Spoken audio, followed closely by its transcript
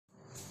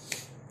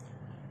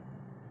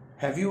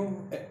Have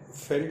you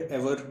felt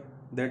ever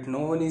that no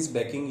one is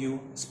backing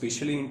you,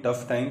 especially in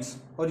tough times,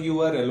 or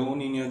you are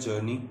alone in your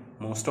journey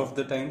most of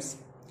the times?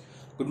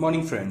 Good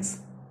morning, friends.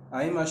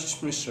 I am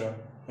Ashish Mishra,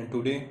 and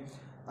today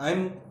I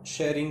am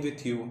sharing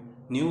with you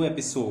new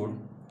episode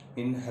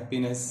in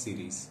Happiness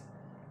series.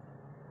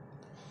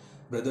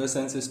 Brothers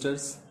and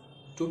sisters,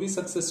 to be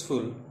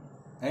successful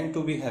and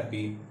to be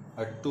happy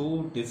are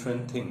two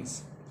different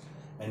things,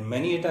 and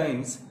many a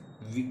times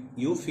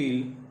you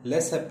feel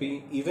less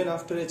happy even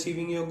after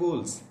achieving your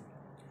goals.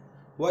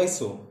 Why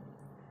so?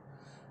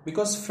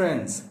 Because,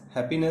 friends,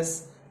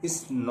 happiness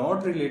is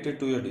not related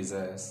to your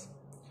desires.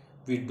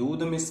 We do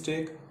the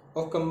mistake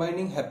of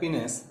combining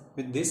happiness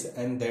with this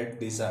and that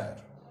desire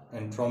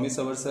and promise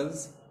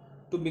ourselves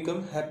to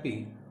become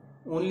happy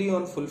only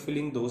on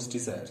fulfilling those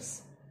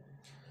desires.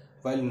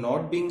 While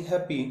not being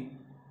happy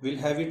will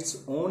have its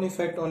own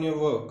effect on your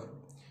work,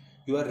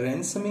 you are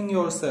ransoming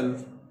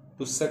yourself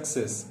to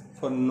success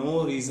for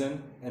no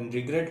reason and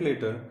regret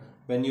later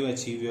when you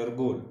achieve your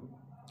goal.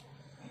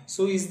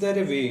 So, is there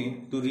a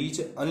way to reach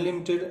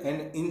unlimited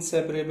and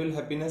inseparable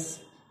happiness?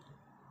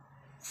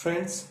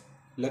 Friends,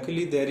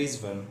 luckily there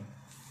is one.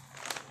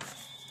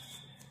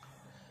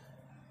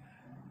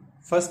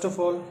 First of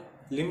all,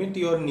 limit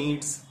your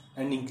needs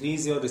and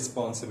increase your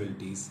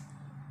responsibilities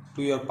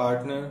to your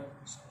partner,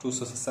 to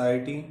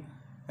society,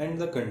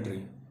 and the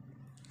country.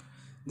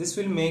 This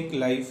will make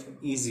life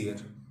easier.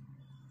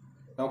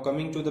 Now,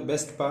 coming to the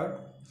best part,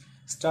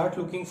 start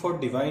looking for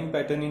divine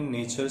pattern in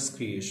nature's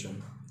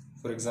creation.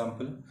 For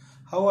example,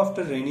 how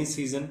after rainy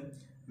season,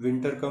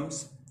 winter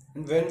comes,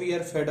 and when we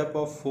are fed up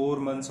of 4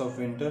 months of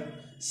winter,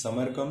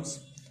 summer comes.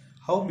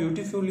 How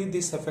beautifully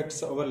this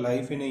affects our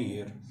life in a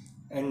year,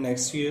 and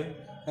next year,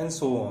 and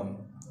so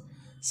on.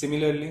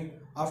 Similarly,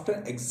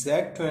 after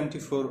exact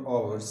 24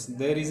 hours,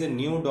 there is a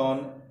new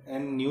dawn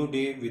and new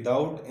day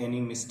without any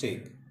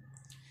mistake.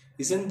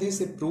 Isn't this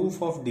a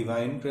proof of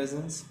divine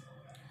presence?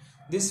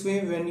 This way,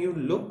 when you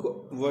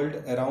look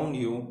world around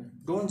you,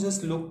 don't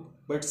just look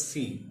but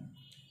see.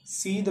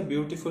 See the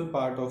beautiful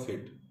part of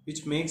it,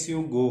 which makes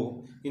you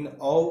go in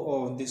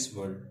awe of this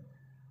world.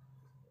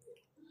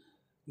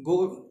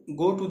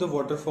 Go to the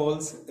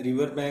waterfalls,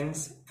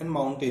 riverbanks, and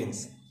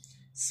mountains.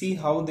 See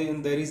how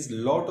there is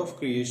lot of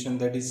creation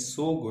that is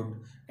so good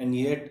and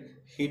yet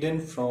hidden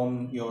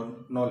from your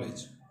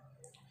knowledge.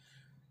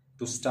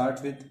 To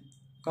start with,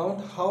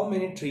 count how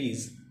many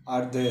trees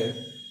are there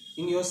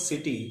in your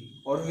city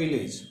or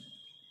village.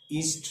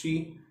 Each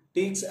tree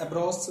takes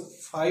approximately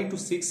 5 to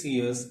 6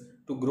 years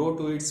to grow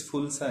to its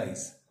full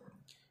size.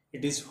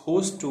 It is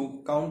host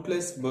to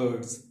countless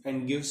birds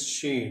and gives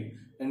shade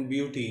and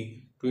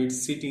beauty to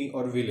its city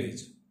or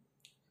village.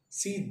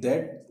 See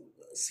that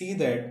see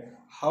that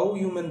how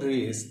human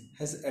race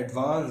has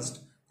advanced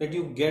that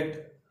you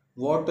get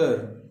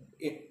water,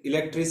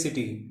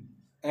 electricity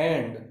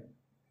and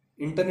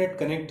internet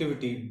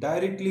connectivity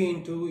directly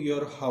into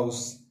your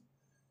house.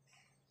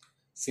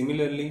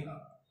 Similarly,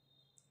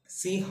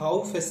 see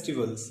how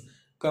festivals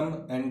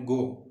come and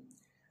go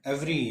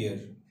every year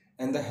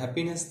and the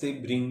happiness they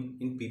bring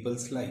in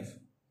people's life.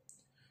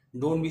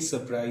 Don't be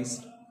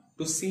surprised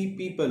to see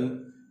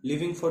people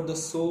living for the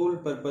sole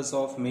purpose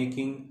of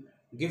making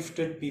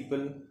gifted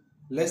people,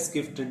 less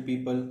gifted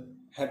people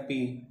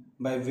happy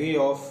by way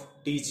of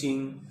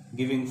teaching,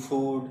 giving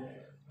food,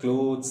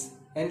 clothes,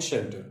 and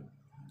shelter.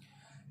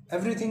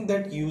 Everything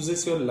that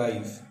uses your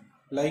life,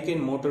 like a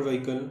motor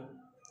vehicle,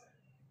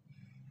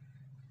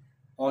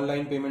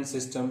 online payment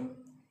system,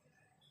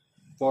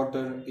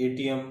 water,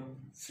 ATM,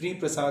 free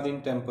prasad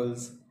in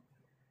temples,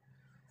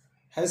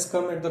 has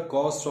come at the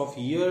cost of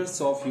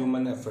years of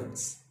human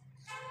efforts.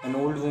 An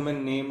old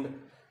woman named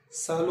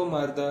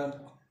Salumarda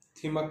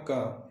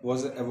Thimakka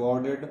was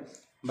awarded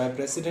by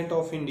President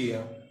of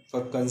India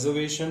for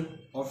conservation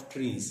of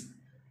trees.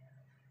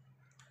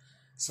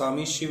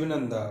 Swami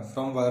Shivananda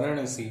from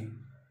Varanasi,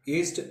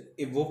 aged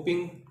a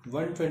whopping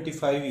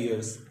 125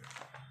 years,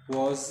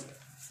 was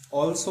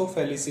also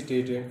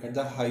felicitated at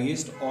the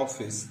highest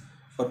office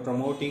for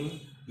promoting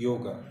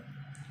yoga.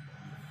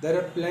 There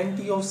are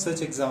plenty of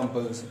such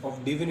examples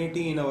of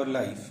divinity in our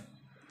life.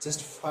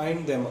 Just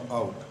find them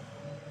out.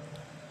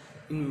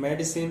 In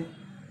medicine,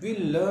 we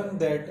learn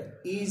that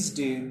each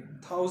day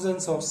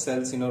thousands of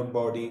cells in our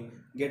body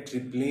get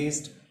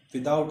replaced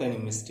without any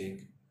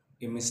mistake.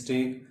 A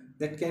mistake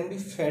that can be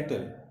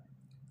fatal.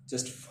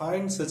 Just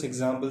find such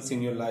examples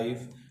in your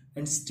life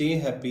and stay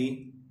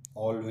happy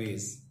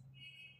always.